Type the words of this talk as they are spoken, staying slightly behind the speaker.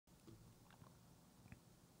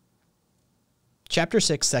Chapter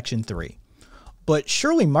 6, Section 3. But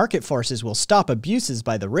surely market forces will stop abuses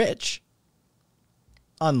by the rich?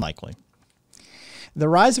 Unlikely. The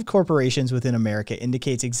rise of corporations within America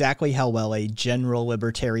indicates exactly how well a general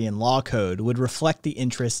libertarian law code would reflect the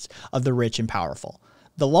interests of the rich and powerful.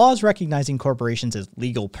 The laws recognizing corporations as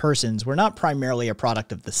legal persons were not primarily a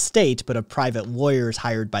product of the state, but of private lawyers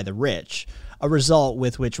hired by the rich, a result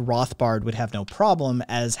with which Rothbard would have no problem,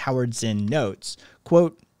 as Howard Zinn notes.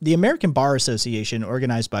 Quote, "The American Bar Association,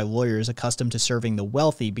 organized by lawyers accustomed to serving the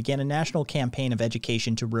wealthy, began a national campaign of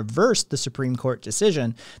education to reverse the Supreme Court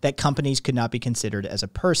decision that companies could not be considered as a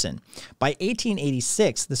person. By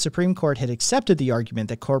 1886, the Supreme Court had accepted the argument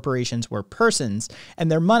that corporations were persons,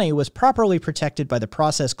 and their money was properly protected by the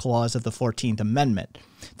Process Clause of the 14th Amendment.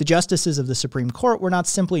 The justices of the Supreme Court were not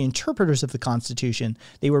simply interpreters of the Constitution,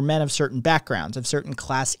 they were men of certain backgrounds, of certain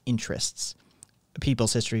class interests."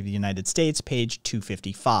 People's History of the United States, page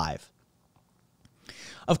 255.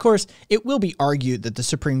 Of course, it will be argued that the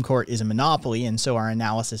Supreme Court is a monopoly, and so our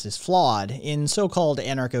analysis is flawed. In so-called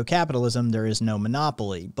anarcho-capitalism, there is no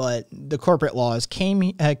monopoly, but the corporate laws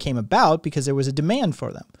came about because there was a demand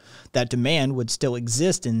for them. That demand would still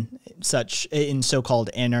exist in so-called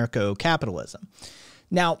anarcho-capitalism.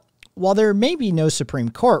 Now, while there may be no Supreme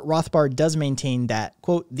Court, Rothbard does maintain that,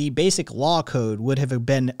 quote, "the basic law code would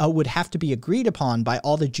have to be agreed upon by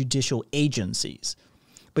all the judicial agencies."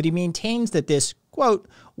 But he maintains that this, quote,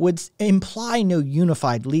 "would imply no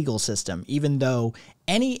unified legal system, even though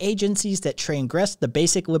any agencies that transgressed the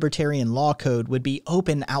basic libertarian law code would be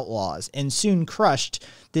open outlaws and soon crushed.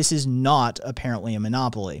 This is not apparently a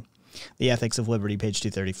monopoly." The Ethics of Liberty, page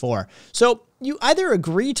 234. So you either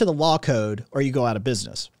agree to the law code or you go out of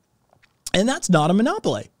business. And that's not a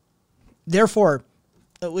monopoly. Therefore,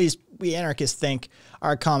 at least we anarchists think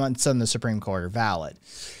our comments on the Supreme Court are valid.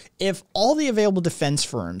 If all the available defense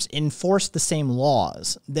firms enforce the same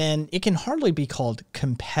laws, then it can hardly be called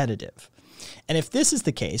competitive. And if this is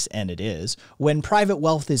the case, and it is, when private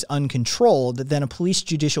wealth is uncontrolled, then a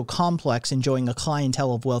police-judicial complex enjoying a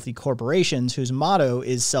clientele of wealthy corporations whose motto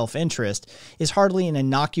is self-interest is hardly an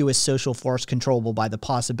innocuous social force controllable by the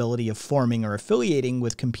possibility of forming or affiliating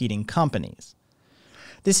with competing companies.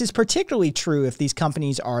 This is particularly true if these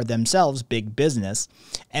companies are themselves big business,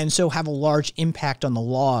 and so have a large impact on the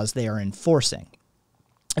laws they are enforcing.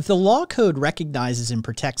 If the law code recognizes and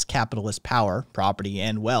protects capitalist power, property,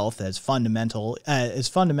 and wealth as fundamental,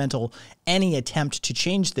 any attempt to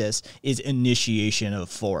change this is initiation of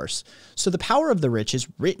force. So the power of the rich is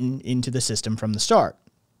written into the system from the start.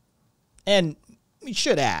 And we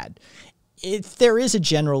should add, if there is a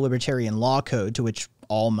general libertarian law code to which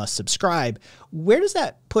all must subscribe, where does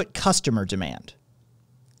that put customer demand?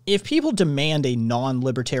 If people demand a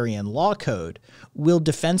non-libertarian law code, will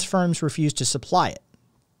defense firms refuse to supply it?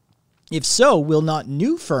 If so, will not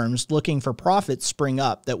new firms looking for profit spring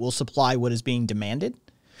up that will supply what is being demanded?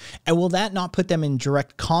 And will that not put them in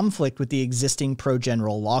direct conflict with the existing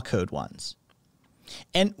pro-general law code ones?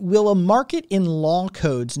 And will a market in law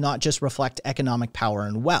codes not just reflect economic power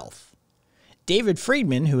and wealth? David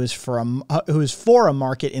Friedman, who is for a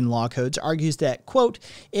market in law codes, argues that, quote,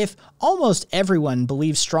 "if almost everyone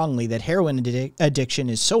believes strongly that heroin addiction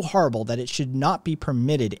is so horrible that it should not be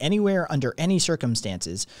permitted anywhere under any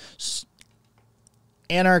circumstances,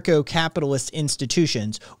 anarcho-capitalist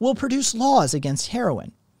institutions will produce laws against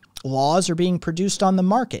heroin. Laws are being produced on the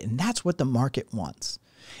market, and that's what the market wants."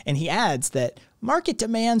 And he adds that market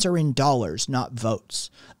demands are in dollars, not votes.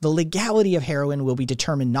 The legality of heroin will be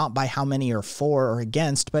determined not by how many are for or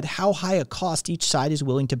against, but how high a cost each side is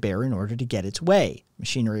willing to bear in order to get its way.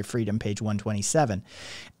 Machinery of Freedom, page 127.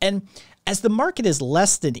 And as the market is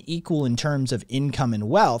less than equal in terms of income and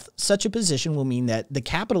wealth, such a position will mean that the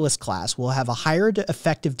capitalist class will have a higher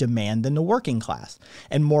effective demand than the working class,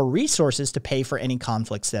 and more resources to pay for any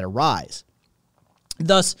conflicts that arise.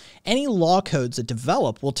 Thus, any law codes that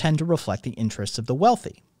develop will tend to reflect the interests of the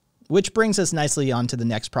wealthy, which brings us nicely on to the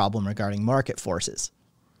next problem regarding market forces.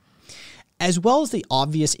 As well as the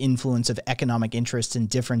obvious influence of economic interests and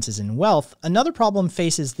differences in wealth, another problem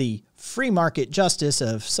faces the free market justice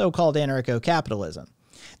of so-called anarcho-capitalism.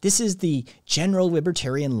 This is the general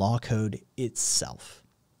libertarian law code itself.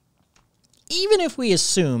 Even if we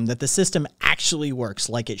assume that the system actually works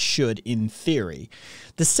like it should in theory,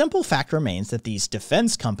 the simple fact remains that these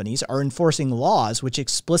defense companies are enforcing laws which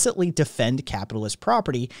explicitly defend capitalist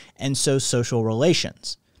property and so social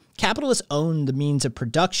relations. Capitalists own the means of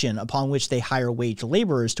production upon which they hire wage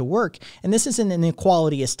laborers to work, and this is an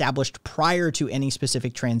inequality established prior to any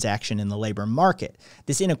specific transaction in the labor market.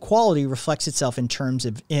 This inequality reflects itself in terms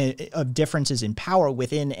of differences in power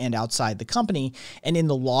within and outside the company, and in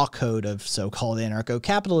the law code of so-called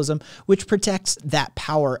anarcho-capitalism, which protects that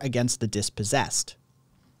power against the dispossessed.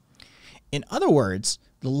 In other words,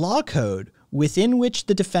 the law code within which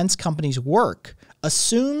the defense companies work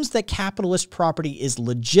assumes that capitalist property is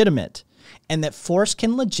legitimate and that force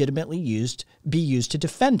can legitimately be used to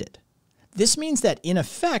defend it. This means that, in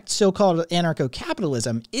effect, so-called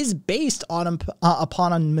anarcho-capitalism is based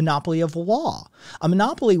upon a monopoly of law, a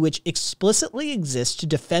monopoly which explicitly exists to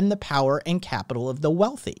defend the power and capital of the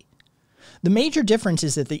wealthy. The major difference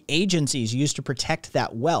is that the agencies used to protect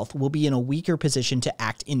that wealth will be in a weaker position to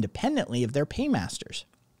act independently of their paymasters.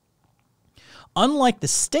 Unlike the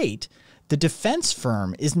state, the defense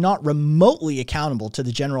firm is not remotely accountable to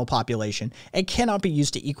the general population and cannot be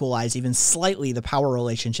used to equalize even slightly the power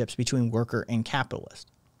relationships between worker and capitalist.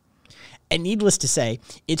 And needless to say,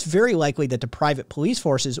 it's very likely that the private police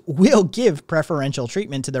forces will give preferential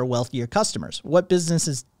treatment to their wealthier customers. What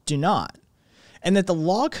businesses do not? And that the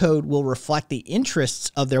law code will reflect the interests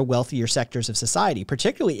of their wealthier sectors of society,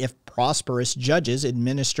 particularly if prosperous judges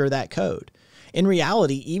administer that code. In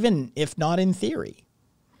reality, even if not in theory.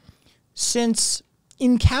 Since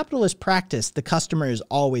in capitalist practice, the customer is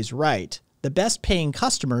always right, the best paying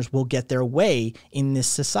customers will get their way in this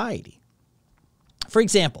society. For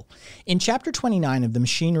example, in Chapter 29 of The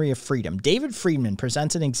Machinery of Freedom, David Friedman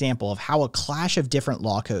presents an example of how a clash of different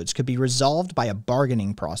law codes could be resolved by a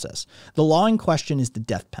bargaining process. The law in question is the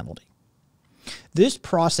death penalty. This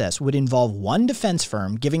process would involve one defense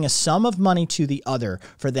firm giving a sum of money to the other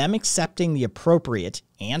for them accepting the appropriate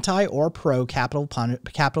anti- or pro-capital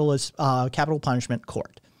punishment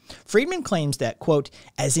court. Friedman claims that, quote,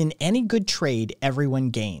 as in any good trade,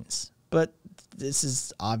 everyone gains. But this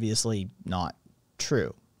is obviously not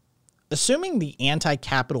true. Assuming the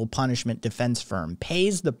anti-capital punishment defense firm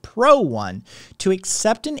pays the pro one to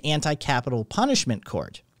accept an anti-capital punishment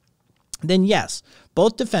court, then yes,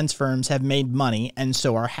 both defense firms have made money and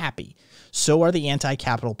so are happy. So are the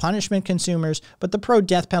anti-capital punishment consumers, but the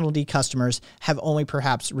pro-death penalty customers have only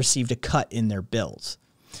perhaps received a cut in their bills.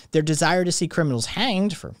 Their desire to see criminals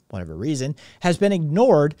hanged, for whatever reason, has been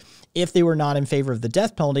ignored. If they were not in favor of the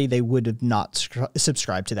death penalty, they would have not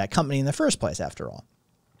subscribed to that company in the first place, after all.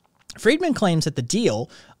 Friedman claims that the deal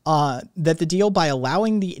by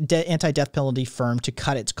allowing the anti-death penalty firm to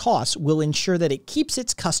cut its costs will ensure that it keeps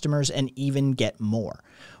its customers and even get more.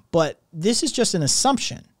 But this is just an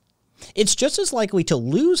assumption. It's just as likely to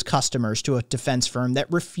lose customers to a defense firm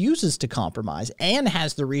that refuses to compromise and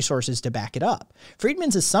has the resources to back it up.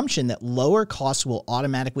 Friedman's assumption that lower costs will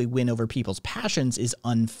automatically win over people's passions is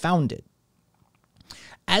unfounded,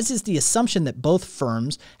 as is the assumption that both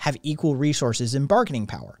firms have equal resources and bargaining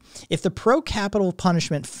power. If the pro-capital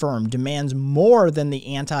punishment firm demands more than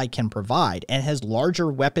the anti can provide and has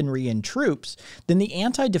larger weaponry and troops, then the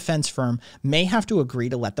anti-defense firm may have to agree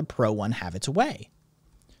to let the pro one have its way.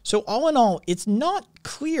 So all in all, it's not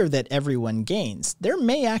clear that everyone gains. There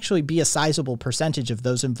may actually be a sizable percentage of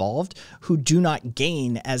those involved who do not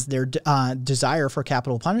gain, as their desire for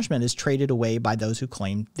capital punishment is traded away by those who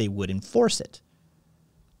claim they would enforce it.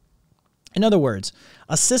 In other words,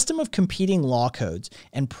 a system of competing law codes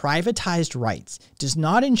and privatized rights does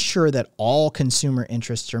not ensure that all consumer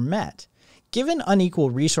interests are met. Given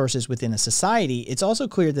unequal resources within a society, it's also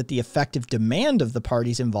clear that the effective demand of the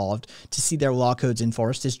parties involved to see their law codes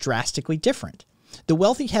enforced is drastically different. The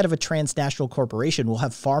wealthy head of a transnational corporation will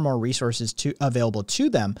have far more resources available to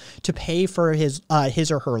them to pay for his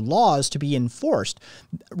or her laws to be enforced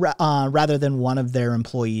rather than one of their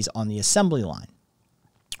employees on the assembly line.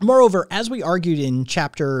 Moreover, as we argued in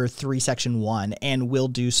Chapter 3, Section 1, and will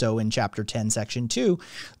do so in Chapter 10, Section 2,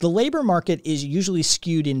 the labor market is usually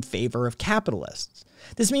skewed in favor of capitalists.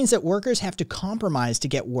 This means that workers have to compromise to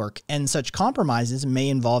get work, and such compromises may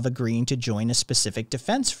involve agreeing to join a specific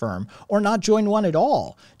defense firm or not join one at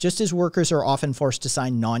all, just as workers are often forced to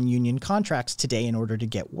sign non-union contracts today in order to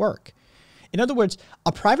get work. In other words,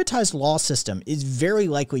 a privatized law system is very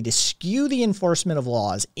likely to skew the enforcement of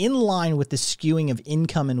laws in line with the skewing of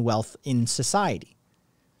income and wealth in society.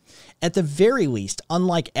 At the very least,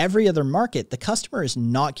 unlike every other market, the customer is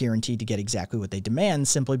not guaranteed to get exactly what they demand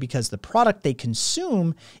simply because the product they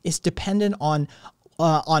consume is dependent on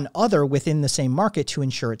other within the same market to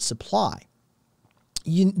ensure its supply.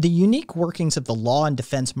 The unique workings of the law and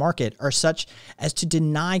defense market are such as to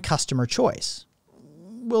deny customer choice.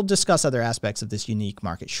 We'll discuss other aspects of this unique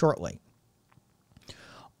market shortly.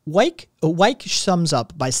 Weick sums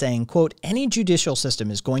up by saying, quote, any judicial system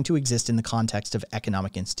is going to exist in the context of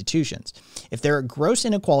economic institutions. If there are gross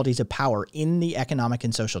inequalities of power in the economic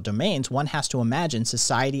and social domains, one has to imagine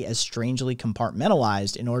society as strangely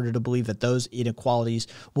compartmentalized in order to believe that those inequalities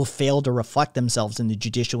will fail to reflect themselves in the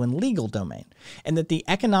judicial and legal domain, and that the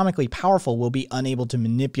economically powerful will be unable to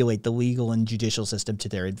manipulate the legal and judicial system to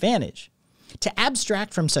their advantage. To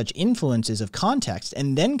abstract from such influences of context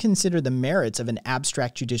and then consider the merits of an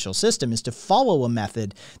abstract judicial system is to follow a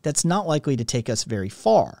method that's not likely to take us very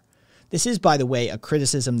far. This is, by the way, a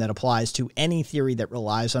criticism that applies to any theory that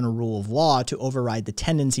relies on a rule of law to override the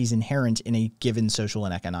tendencies inherent in a given social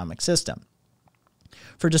and economic system.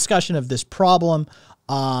 For discussion of this problem,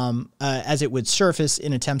 as it would surface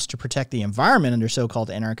in attempts to protect the environment under so-called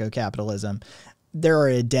anarcho-capitalism, there are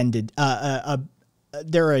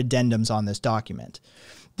addendums on this document.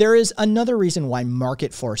 There is another reason why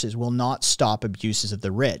market forces will not stop abuses of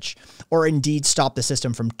the rich, or indeed stop the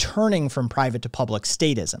system from turning from private to public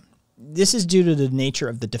statism. This is due to the nature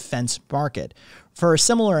of the defense market. For a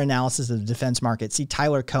similar analysis of the defense market, see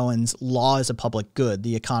Tyler Cohen's Law as a Public Good,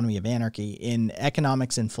 The Economy of Anarchy, in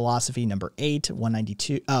Economics and Philosophy, number 8,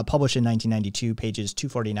 192, published in 1992, pages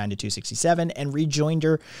 249 to 267, and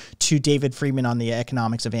rejoinder to David Friedman on the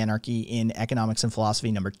Economics of Anarchy in Economics and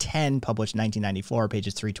Philosophy, number 10, published in 1994,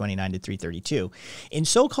 pages 329 to 332. In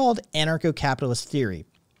so-called anarcho-capitalist theory,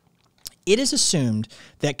 it is assumed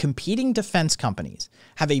that competing defense companies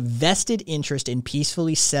have a vested interest in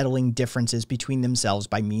peacefully settling differences between themselves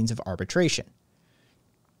by means of arbitration.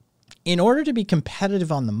 In order to be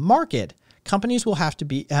competitive on the market, companies will have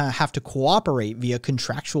to cooperate via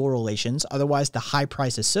contractual relations, otherwise the high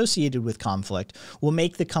price associated with conflict will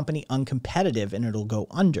make the company uncompetitive and it'll go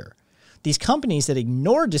under. These companies that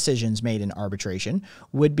ignore decisions made in arbitration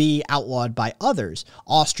would be outlawed by others,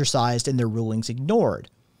 ostracized and their rulings ignored.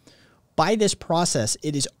 By this process,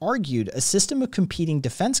 it is argued a system of competing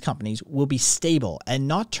defense companies will be stable and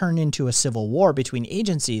not turn into a civil war between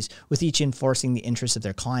agencies, with each enforcing the interests of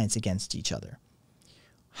their clients against each other.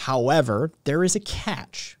 However, there is a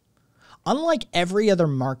catch. Unlike every other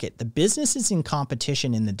market, the businesses in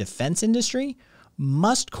competition in the defense industry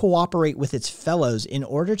must cooperate with its fellows in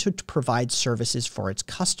order to provide services for its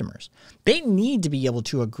customers. They need to be able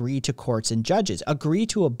to agree to courts and judges, agree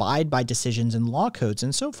to abide by decisions and law codes,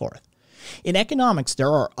 and so forth. In economics,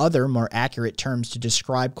 there are other, more accurate terms to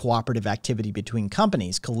describe cooperative activity between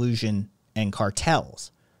companies: collusion and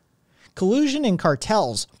cartels. Collusion and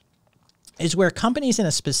cartels is where companies in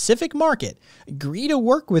a specific market agree to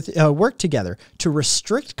work together to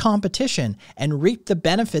restrict competition and reap the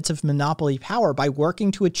benefits of monopoly power by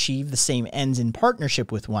working to achieve the same ends in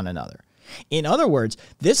partnership with one another. In other words,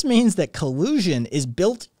 this means that collusion is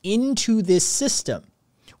built into this system,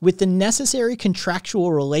 with the necessary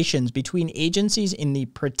contractual relations between agencies in the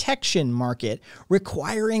protection market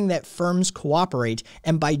requiring that firms cooperate,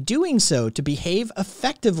 and by doing so to behave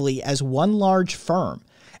effectively as one large firm,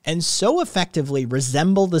 and so effectively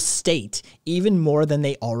resemble the state even more than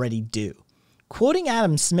they already do. Quoting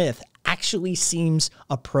Adam Smith actually seems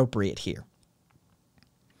appropriate here.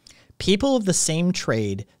 People of the same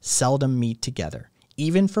trade seldom meet together,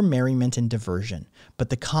 even for merriment and diversion, but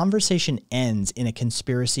the conversation ends in a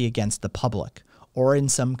conspiracy against the public, or in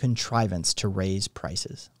some contrivance to raise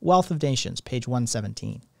prices. Wealth of Nations, page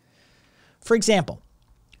 117. For example,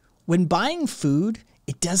 when buying food,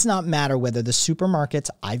 it does not matter whether the supermarkets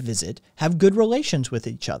I visit have good relations with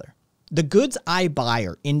each other. The goods I buy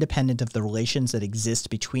are independent of the relations that exist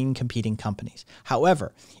between competing companies.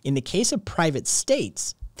 However, in the case of private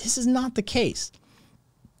states, this is not the case.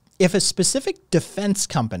 If a specific defense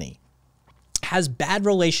company has bad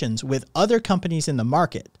relations with other companies in the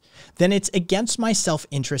market, then it's against my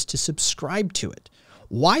self-interest to subscribe to it.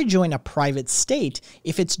 Why join a private state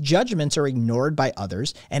if its judgments are ignored by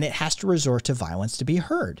others and it has to resort to violence to be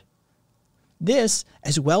heard? This,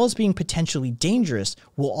 as well as being potentially dangerous,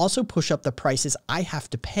 will also push up the prices I have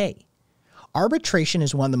to pay. Arbitration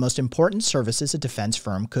is one of the most important services a defense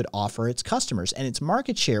firm could offer its customers, and its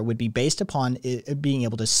market share would be based upon it being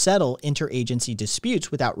able to settle interagency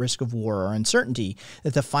disputes without risk of war or uncertainty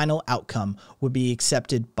that the final outcome would be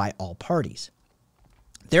accepted by all parties.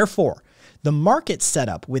 Therefore, the market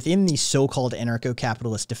setup within the so-called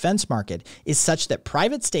anarcho-capitalist defense market is such that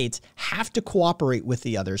private states have to cooperate with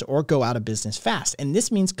the others or go out of business fast, and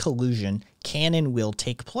this means collusion can and will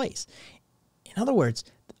take place. In other words,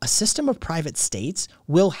 a system of private states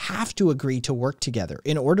will have to agree to work together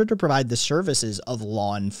in order to provide the services of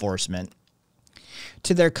law enforcement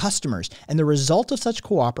to their customers, and the result of such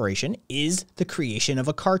cooperation is the creation of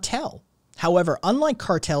a cartel. However, unlike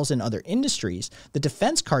cartels in other industries, the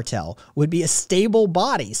defense cartel would be a stable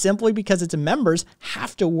body simply because its members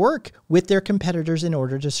have to work with their competitors in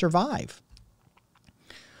order to survive.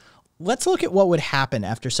 Let's look at what would happen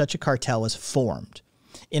after such a cartel is formed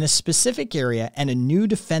in a specific area and a new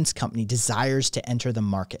defense company desires to enter the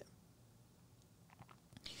market.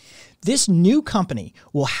 This new company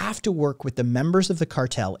will have to work with the members of the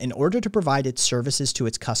cartel in order to provide its services to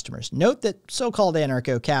its customers. Note that so-called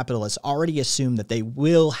anarcho-capitalists already assume that they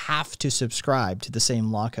will have to subscribe to the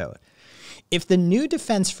same law code. If the new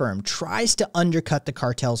defense firm tries to undercut the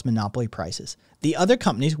cartel's monopoly prices, the other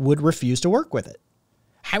companies would refuse to work with it.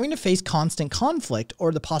 Having to face constant conflict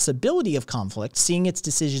or the possibility of conflict, seeing its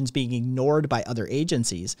decisions being ignored by other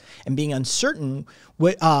agencies, and being uncertain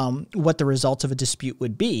what the results of a dispute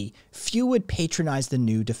would be, few would patronize the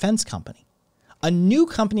new defense company. A new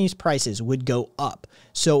company's prices would go up,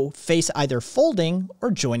 so face either folding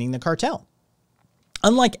or joining the cartel.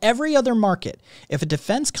 Unlike every other market, if a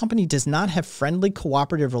defense company does not have friendly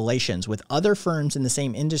cooperative relations with other firms in the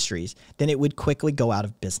same industries, then it would quickly go out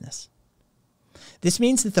of business. This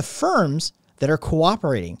means that the firms that are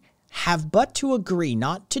cooperating have but to agree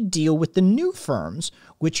not to deal with the new firms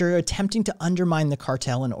which are attempting to undermine the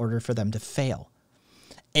cartel in order for them to fail.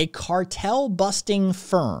 A cartel-busting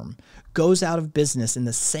firm goes out of business in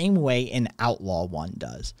the same way an outlaw one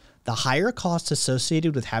does. The higher costs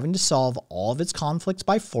associated with having to solve all of its conflicts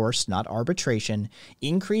by force, not arbitration,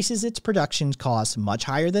 increases its production costs much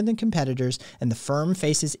higher than the competitors, and the firm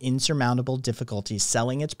faces insurmountable difficulties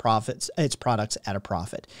selling its products at a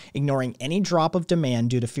profit, ignoring any drop of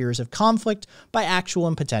demand due to fears of conflict by actual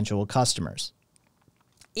and potential customers.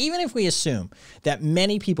 Even if we assume that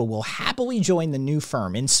many people will happily join the new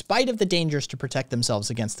firm in spite of the dangers to protect themselves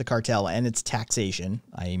against the cartel and its taxation,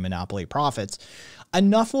 i.e. monopoly profits,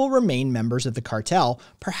 enough will remain members of the cartel.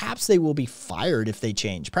 Perhaps they will be fired if they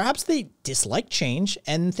change. Perhaps they dislike change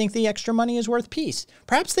and think the extra money is worth peace.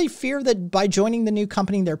 Perhaps they fear that by joining the new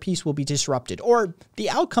company, their peace will be disrupted, or the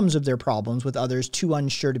outcomes of their problems with others too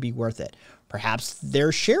unsure to be worth it. Perhaps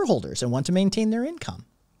they're shareholders and want to maintain their income.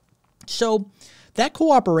 So that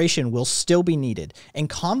cooperation will still be needed, and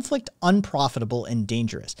conflict unprofitable and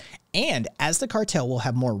dangerous. And as the cartel will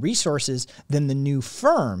have more resources than the new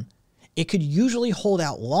firm, it could usually hold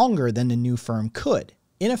out longer than the new firm could.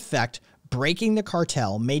 In effect, breaking the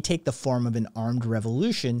cartel may take the form of an armed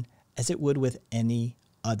revolution, as it would with any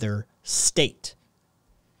other state.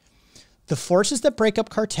 The forces that break up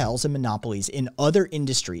cartels and monopolies in other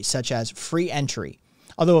industries, such as free entry,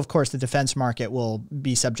 although, of course, the defense market will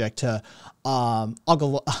be subject to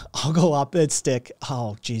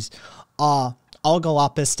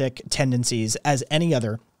oligopolistic tendencies as any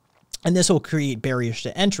other, and this will create barriers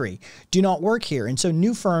to entry, do not work here, and so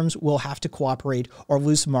new firms will have to cooperate or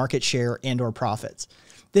lose market share and or profits.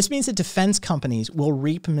 This means that defense companies will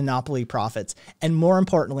reap monopoly profits and, more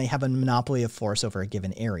importantly, have a monopoly of force over a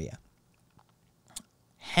given area.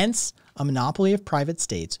 Hence, a monopoly of private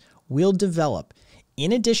states will develop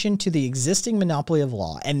in addition to the existing monopoly of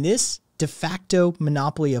law, and this de facto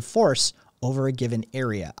monopoly of force over a given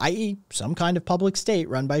area, i.e. some kind of public state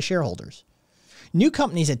run by shareholders. New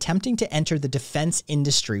companies attempting to enter the defense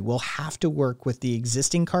industry will have to work with the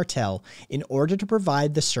existing cartel in order to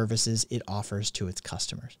provide the services it offers to its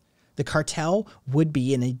customers. The cartel would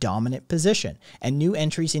be in a dominant position, and new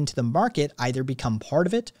entries into the market either become part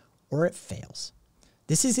of it or it fails.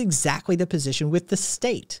 This is exactly the position with the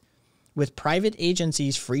state, with private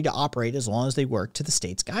agencies free to operate as long as they work to the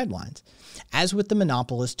state's guidelines, as with the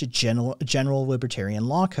monopolist to general libertarian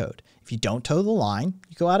law code. If you don't toe the line,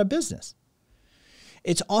 you go out of business.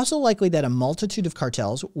 It's also likely that a multitude of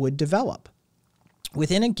cartels would develop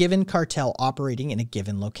within a given cartel operating in a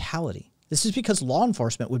given locality. This is because law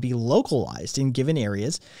enforcement would be localized in given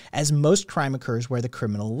areas, as most crime occurs where the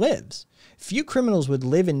criminal lives. Few criminals would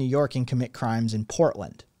live in New York and commit crimes in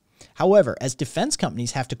Portland. However, as defense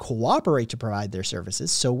companies have to cooperate to provide their services,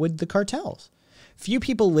 so would the cartels. Few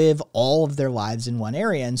people live all of their lives in one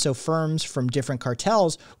area, and so firms from different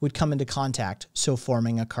cartels would come into contact, so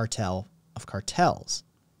forming a cartel of cartels.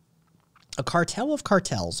 A cartel of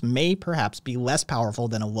cartels may perhaps be less powerful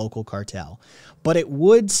than a local cartel, but it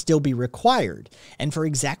would still be required, and for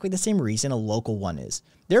exactly the same reason a local one is.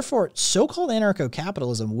 Therefore, so-called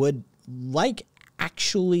anarcho-capitalism would, like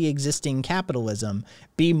actually existing capitalism,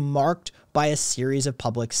 be marked by a series of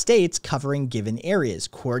public states covering given areas,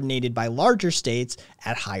 coordinated by larger states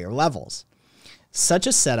at higher levels. Such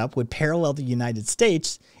a setup would parallel the United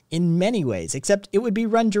States in many ways, except it would be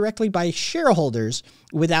run directly by shareholders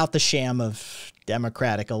without the sham of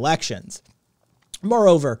democratic elections.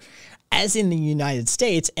 Moreover, As in the United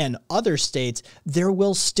States and other states, there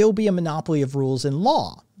will still be a monopoly of rules and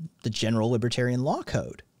law, the General Libertarian Law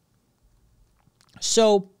Code.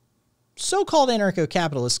 So-called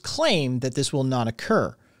anarcho-capitalists claim that this will not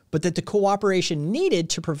occur, but that the cooperation needed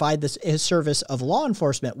to provide this service of law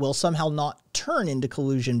enforcement will somehow not turn into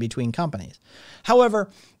collusion between companies.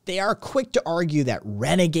 However, they are quick to argue that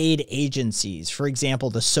renegade agencies, for example,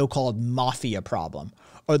 the so-called mafia problem,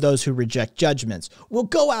 or those who reject judgments, will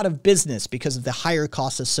go out of business because of the higher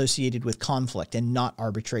costs associated with conflict and not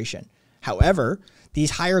arbitration. However,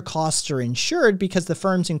 these higher costs are insured because the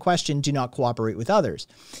firms in question do not cooperate with others.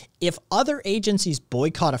 If other agencies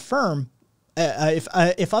boycott a firm,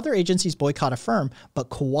 if other agencies boycott a firm but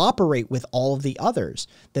cooperate with all of the others,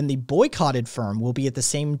 then the boycotted firm will be at the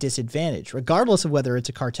same disadvantage, regardless of whether it's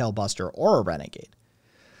a cartel buster or a renegade.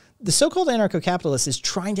 The so-called anarcho-capitalist is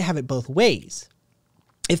trying to have it both ways.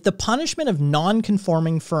 If the punishment of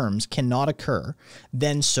non-conforming firms cannot occur,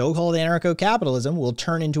 then so-called anarcho-capitalism will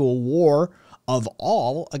turn into a war of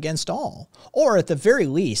all against all. Or at the very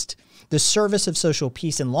least, the service of social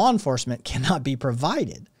peace and law enforcement cannot be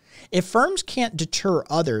provided. If firms can't deter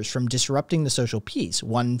others from disrupting the social peace,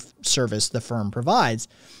 one service the firm provides,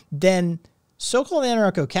 then so-called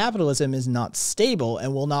anarcho-capitalism is not stable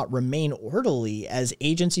and will not remain orderly as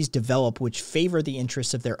agencies develop which favor the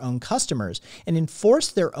interests of their own customers and enforce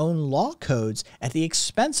their own law codes at the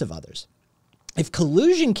expense of others. If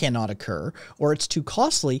collusion cannot occur or it's too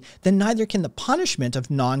costly, then neither can the punishment of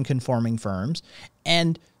non-conforming firms,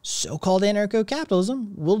 and so-called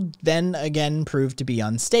anarcho-capitalism will then again prove to be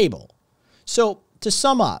unstable. So, to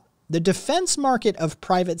sum up, the defense market of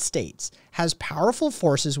private states has powerful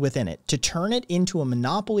forces within it to turn it into a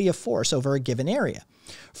monopoly of force over a given area.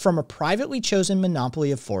 From a privately chosen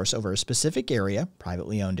monopoly of force over a specific area,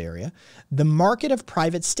 privately owned area, the market of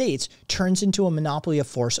private states turns into a monopoly of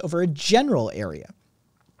force over a general area.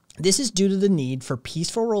 This is due to the need for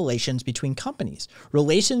peaceful relations between companies,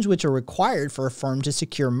 relations which are required for a firm to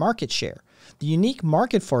secure market share. The unique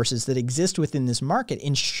market forces that exist within this market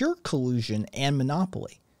ensure collusion and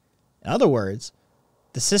monopoly. In other words,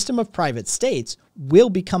 the system of private states will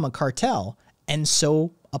become a cartel and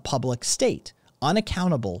so a public state,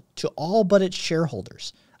 unaccountable to all but its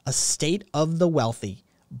shareholders, a state of the wealthy,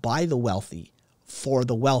 by the wealthy, for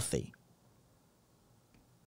the wealthy.